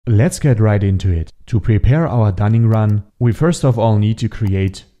let's get right into it. To prepare our dunning run, we first of all need to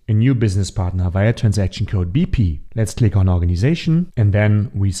create a new business partner via transaction code BP. Let's click on Organization and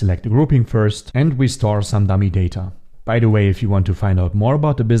then we select the grouping first and we store some dummy data. By the way, if you want to find out more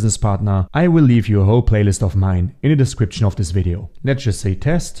about the business partner, I will leave you a whole playlist of mine in the description of this video. Let's just say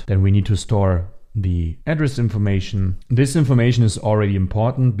test, then we need to store the address information. This information is already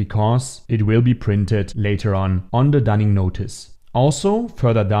important because it will be printed later on the dunning notice. Also,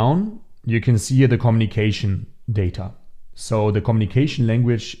 further down, you can see here the communication data. So the communication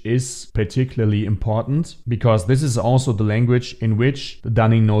language is particularly important because this is also the language in which the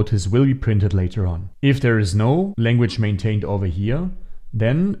dunning notice will be printed later on. If there is no language maintained over here,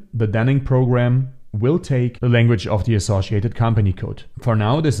 then the dunning program will take the language of the associated company code. For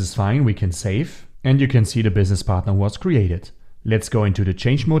now, this is fine. We can save and you can see the business partner was created. Let's go into the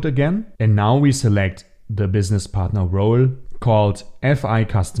change mode again. And now we select the business partner role called FI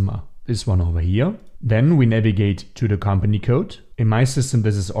customer. This one over here. Then we navigate to the company code. In my system,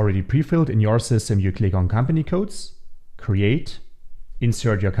 this is already pre-filled. In your system, you click on company codes, create,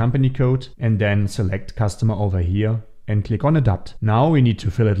 insert your company code, and then select customer over here and click on adapt. Now we need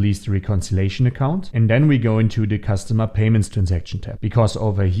to fill at least the reconciliation account. And then we go into the customer payments transaction tab because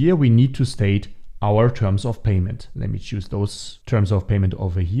over here we need to state our terms of payment. Let me choose those terms of payment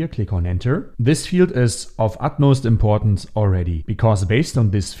over here, click on enter. This field is of utmost importance already because based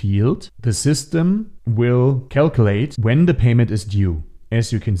on this field, the system will calculate when the payment is due.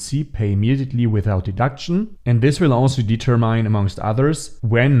 As you can see, pay immediately without deduction. And this will also determine, amongst others,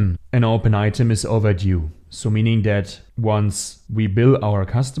 when an open item is overdue. So meaning that once we bill our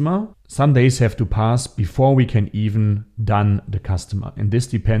customer, some days have to pass before we can even dun the customer. And this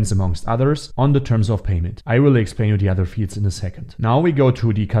depends, amongst others, on the terms of payment. I will explain you the other fields in a second. Now we go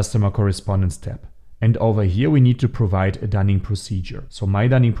to the customer correspondence tab. And over here, we need to provide a dunning procedure. So my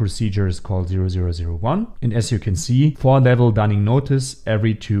dunning procedure is called 0001. And as you can see, 4-level dunning notice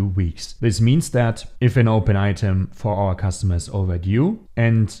every 2 weeks. This means that if an open item for our customer is overdue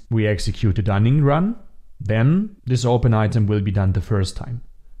and we execute a dunning run, then this open item will be done the first time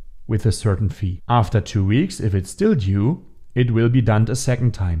with a certain fee. After 2 weeks, if it's still due, it will be done a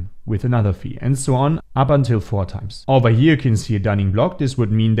second time with another fee, and so on up until 4 times. Over here you can see a dunning block. This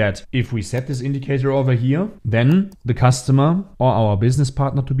would mean that if we set this indicator over here, then the customer or our business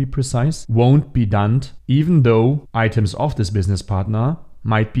partner, to be precise, won't be done even though items of this business partner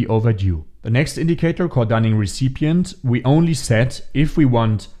might be overdue. The next indicator, called dunning recipient, we only set if we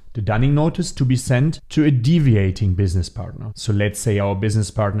want the dunning notice to be sent to a deviating business partner. So let's say our business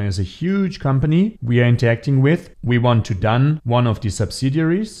partner is a huge company we are interacting with. We want to dun one of the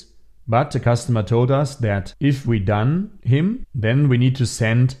subsidiaries, but the customer told us that if we dun him, then we need to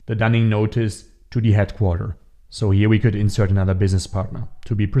send the dunning notice to the headquarters. So here we could insert another business partner,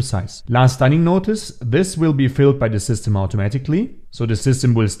 to be precise. Last dunning notice, this will be filled by the system automatically. So the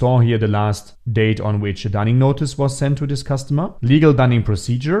system will store here the last date on which a dunning notice was sent to this customer. Legal dunning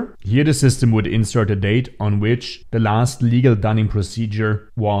procedure. Here the system would insert a date on which the last legal dunning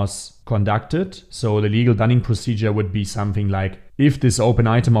procedure was conducted. So the legal dunning procedure would be something like, if this open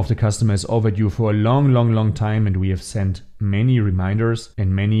item of the customer is overdue for a long time and we have sent many reminders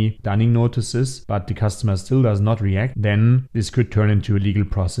and many dunning notices, but the customer still does not react, then this could turn into a legal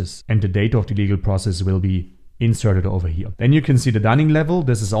process and the date of the legal process will be inserted over here. Then you can see the dunning level.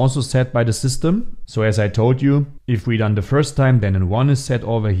 This is also set by the system. So as I told you, if we done the first time, then a 1 is set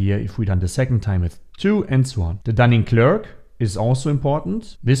over here. If we done the second time, it's 2 and so on. The dunning clerk is also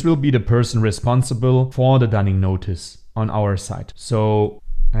important. This will be the person responsible for the dunning notice on our side. So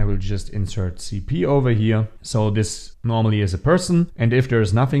I will just insert CP over here. So this normally is a person. And if there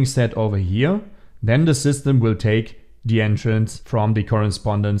is nothing set over here, then the system will take the entrance from the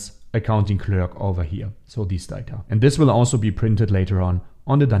correspondence accounting clerk over here. So these data. And this will also be printed later on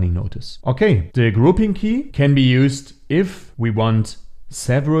the dunning notice. Okay, the grouping key can be used if we want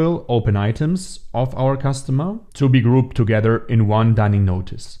several open items of our customer to be grouped together in one dunning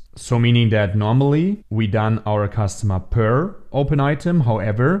notice. So meaning that normally we dun our customer per open item.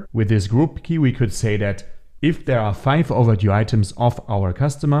 However, with this group key, we could say that if there are 5 overdue items of our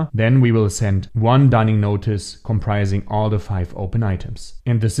customer, then we will send one dunning notice comprising all the 5 open items.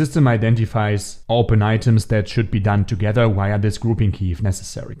 And the system identifies open items that should be done together via this grouping key if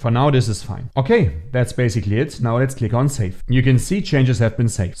necessary. For now, this is fine. Okay, that's basically it. Now let's click on save. You can see changes have been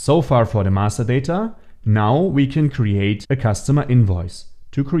saved. So far for the master data. Now we can create a customer invoice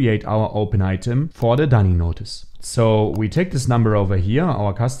to create our open item for the dunning notice. So we take this number over here,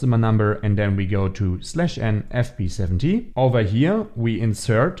 our customer number, and then we go to /n FP70. Over here, we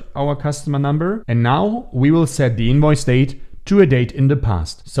insert our customer number, and now we will set the invoice date to a date in the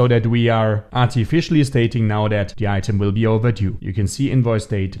past, so that we are artificially stating now that the item will be overdue. You can see invoice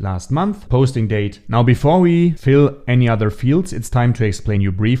date last month, posting date. Now before we fill any other fields, it's time to explain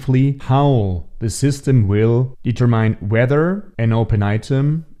you briefly how the system will determine whether an open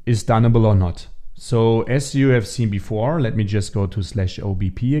item is dunnable or not. So as you have seen before, let me just go to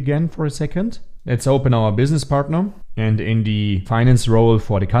 /OBP again for a second. Let's open our business partner, and in the finance role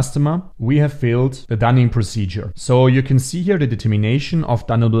for the customer, we have filled the dunning procedure. So you can see here the determination of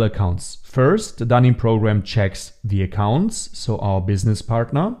dunnable accounts. First, the dunning program checks the accounts, so our business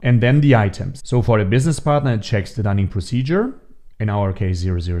partner, and then the items. So for the business partner, it checks the dunning procedure, in our case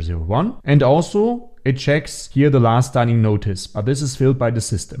 0001, and also it checks here the last dunning notice, but this is filled by the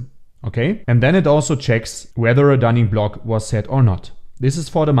system. Okay, and then it also checks whether a dunning block was set or not. This is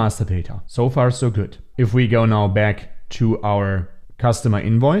for the master data. So far, so good. If we go now back to our customer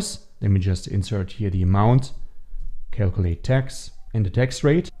invoice, let me just insert here the amount, calculate tax and the tax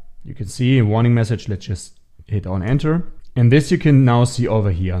rate. You can see a warning message. Let's just hit on enter. And this you can now see over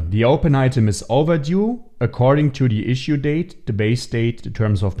here. The open item is overdue according to the issue date, the base date, the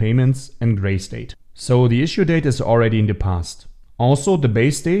terms of payments, and grace date. So the issue date is already in the past. Also, the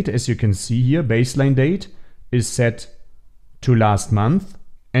base date, as you can see here, baseline date, is set to last month,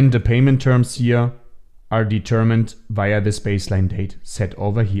 and the payment terms here are determined via this baseline date set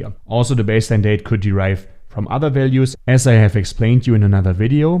over here. Also, the baseline date could derive from other values. As I have explained you in another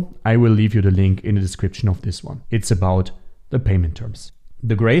video, I will leave you the link in the description of this one. It's about the payment terms.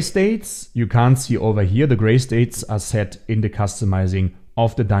 The grace dates you can't see over here. The grace dates are set in the customizing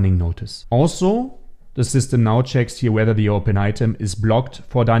of the dunning notice. Also, the system now checks here whether the open item is blocked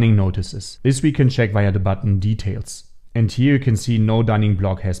for dunning notices. This we can check via the button details. And here you can see no dunning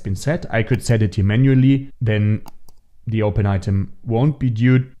block has been set. I could set it here manually, then the open item won't be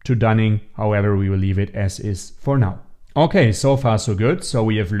due to dunning. However, we will leave it as is for now. Okay, so far so good. So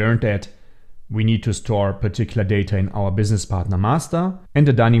we have learned that we need to store particular data in our business partner master, and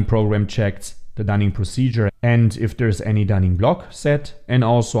the dunning program checks the dunning procedure and if there's any dunning block set. And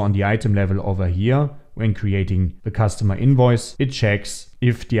also on the item level over here, when creating the customer invoice, it checks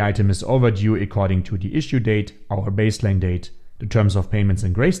if the item is overdue according to the issue date, our baseline date, the terms of payments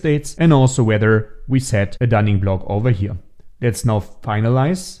and grace dates, and also whether we set a dunning block over here. Let's now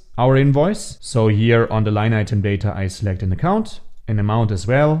finalize our invoice. So here on the line item data, I select an account, an amount as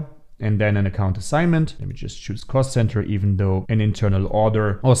well, and then an account assignment. Let me just choose cost center, even though an internal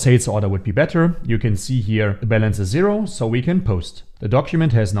order or sales order would be better. You can see here the balance is 0, so we can post. The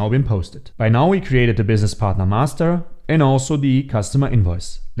document has now been posted. By now we created the business partner master and also the customer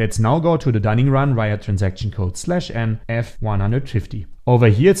invoice. Let's now go to the dunning run via transaction code /n F150. Over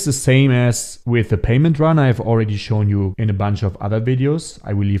here it's the same as with the payment run I have already shown you in a bunch of other videos.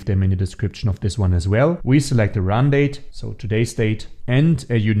 I will leave them in the description of this one as well. We select the run date, so today's date, and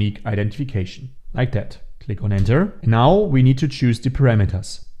a unique identification, like that. Click on enter. Now we need to choose the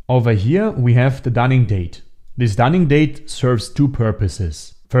parameters. Over here we have the dunning date. This dunning date serves two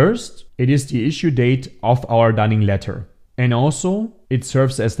purposes. First, it is the issue date of our dunning letter. And also, it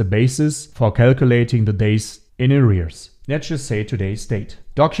serves as the basis for calculating the days in arrears. Let's just say today's date.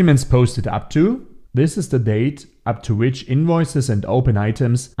 Documents posted up to. This is the date up to which invoices and open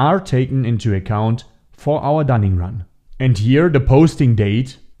items are taken into account for our dunning run. And here the posting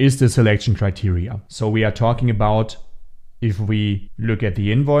date is the selection criteria. So we are talking about, if we look at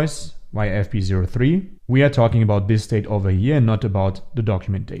the invoice, YFB03, we are talking about this date over here and not about the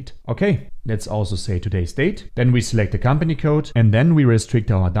document date. Okay, let's also say today's date. Then we select the company code and then we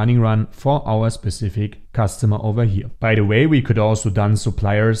restrict our dunning run for our specific customer over here. By the way, we could also dun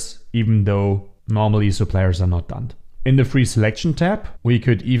suppliers, even though normally suppliers are not done. In the free selection tab, we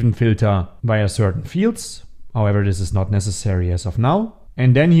could even filter via certain fields. However, this is not necessary as of now.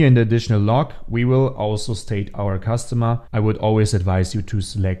 And then here in the additional log, we will also state our customer. I would always advise you to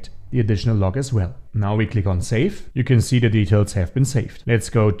select the additional log as well. Now we click on save. You can see the details have been saved. Let's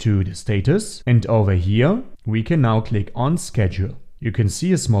go to the status, and over here we can now click on schedule. You can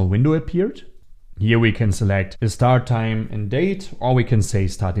see a small window appeared. Here we can select the start time and date, or we can say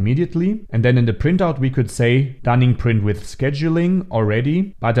start immediately. And then in the printout we could say dunning print with scheduling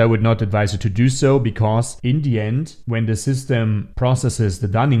already, but I would not advise you to do so, because in the end, when the system processes the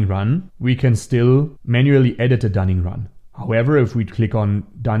dunning run, we can still manually edit the dunning run. However, if we click on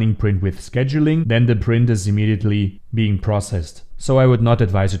dunning print with scheduling, then the print is immediately being processed. So I would not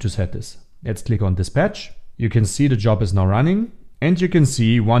advise you to set this. Let's click on dispatch. You can see the job is now running, and you can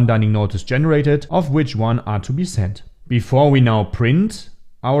see one dunning notice generated, of which one are to be sent. Before we now print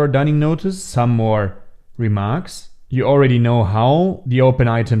our dunning notice, some more remarks. You already know how the open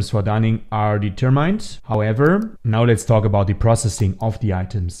items for dunning are determined. However, now let's talk about the processing of the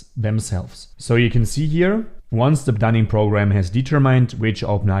items themselves. So you can see here, once the dunning program has determined which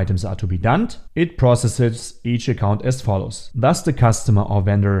open items are to be done, it processes each account as follows. Does the customer or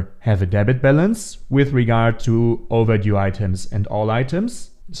vendor have a debit balance with regard to overdue items and all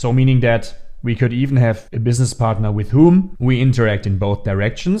items? So meaning that we could even have a business partner with whom we interact in both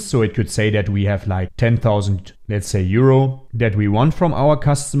directions. So it could say that we have like 10,000, let's say euro, that we want from our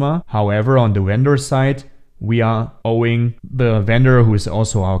customer. However, on the vendor side, we are owing the vendor, who is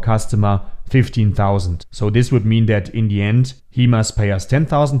also our customer, 15,000. So this would mean that in the end, he must pay us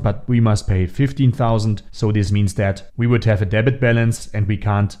 10,000, but we must pay 15,000. So this means that we would have a debit balance and we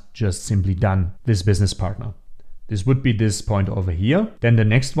can't just simply dun this business partner. This would be this point over here. Then the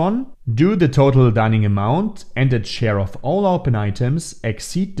next one, do the total dunning amount and its share of all open items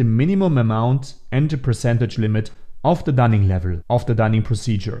exceed the minimum amount and the percentage limit of the dunning level of the dunning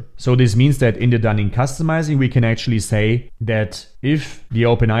procedure. So this means that in the dunning customizing, we can actually say that if the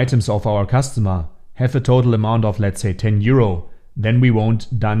open items of our customer have a total amount of, let's say, 10 euro, then we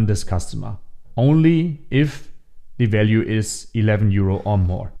won't dun this customer. Only if the value is 11 euro or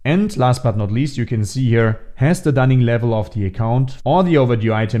more. And last but not least, you can see here, has the dunning level of the account or the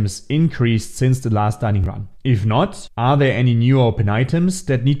overdue items increased since the last dunning run? If not, are there any new open items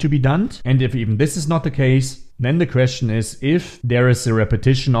that need to be done? And if even this is not the case, then the question is if there is a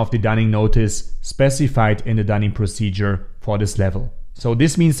repetition of the dunning notice specified in the dunning procedure for this level. So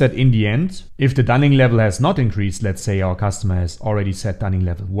this means that in the end, if the dunning level has not increased, let's say our customer has already set dunning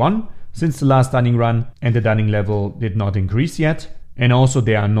level 1 since the last dunning run and the dunning level did not increase yet, and also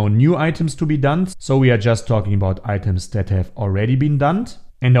there are no new items to be done, so we are just talking about items that have already been done.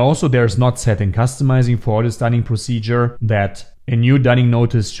 And also there's not set in customizing for this dunning procedure that a new dunning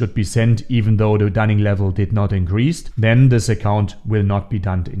notice should be sent even though the dunning level did not increase, then this account will not be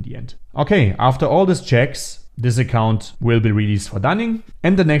done in the end. Okay, after all these checks, this account will be released for dunning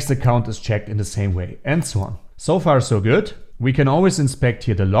and the next account is checked in the same way and so on. So far so good. We can always inspect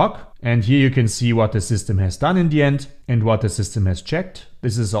here the log and here you can see what the system has done in the end and what the system has checked.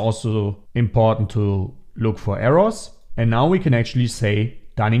 This is also important to look for errors. And now we can actually say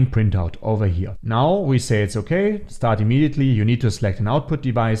dunning printout over here. Now we say it's okay, start immediately. You need to select an output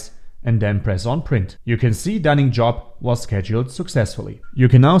device and then press on print. You can see dunning job was scheduled successfully. You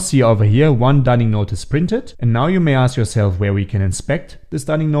can now see over here one dunning notice printed. And now you may ask yourself where we can inspect this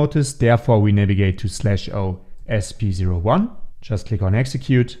dunning notice. Therefore we navigate to /o SP01. Just click on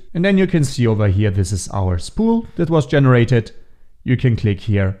execute. And then you can see over here, this is our spool that was generated. You can click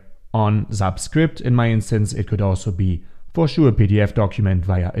here on SAP script. In my instance, it could also be for sure a PDF document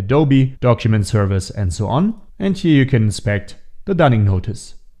via Adobe, document service and so on. And here you can inspect the dunning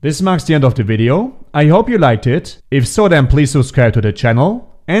notice. This marks the end of the video. I hope you liked it. If so, then please subscribe to the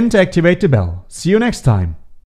channel and activate the bell. See you next time.